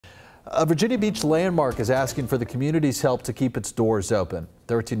A Virginia Beach landmark is asking for the community's help to keep its doors open.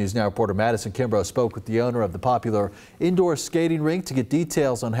 13 News Now reporter Madison Kimbrough spoke with the owner of the popular indoor skating rink to get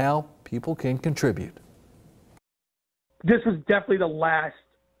details on how people can contribute. This was definitely the last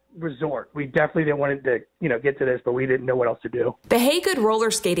resort. We definitely didn't want it to, get to this, but we didn't know what else to do. The Haygood Roller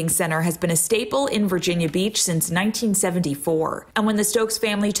Skating Center has been a staple in Virginia Beach since 1974. And when the Stokes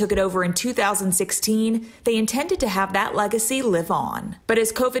family took it over in 2016, they intended to have that legacy live on. But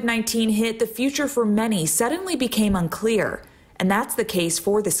as COVID-19 hit, the future for many suddenly became unclear. And that's the case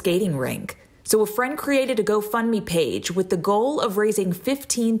for the skating rink. So a friend created a GoFundMe page with the goal of raising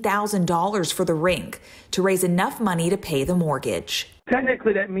 $15,000 for the rink to raise enough money to pay the mortgage.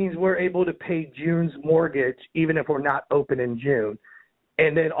 Technically, that means we're able to pay June's mortgage even if we're not open in June.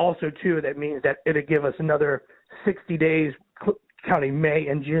 And then also, too, that means that it'll give us another 60 days, counting May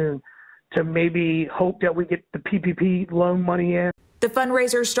and June, to maybe hope that we get the PPP loan money in. The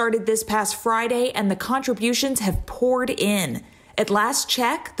fundraiser started this past Friday, and the contributions have poured in. At last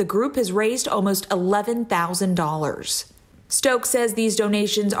check, the group has raised almost $11,000. Stokes says these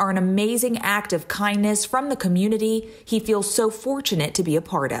donations are an amazing act of kindness from the community he feels so fortunate to be a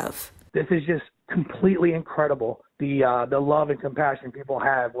part of. This is just completely incredible, the love and compassion people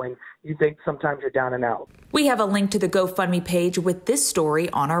have when you think sometimes you're down and out. We have a link to the GoFundMe page with this story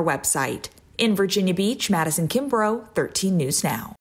on our website. In Virginia Beach, Madison Kimbrough, 13 News Now.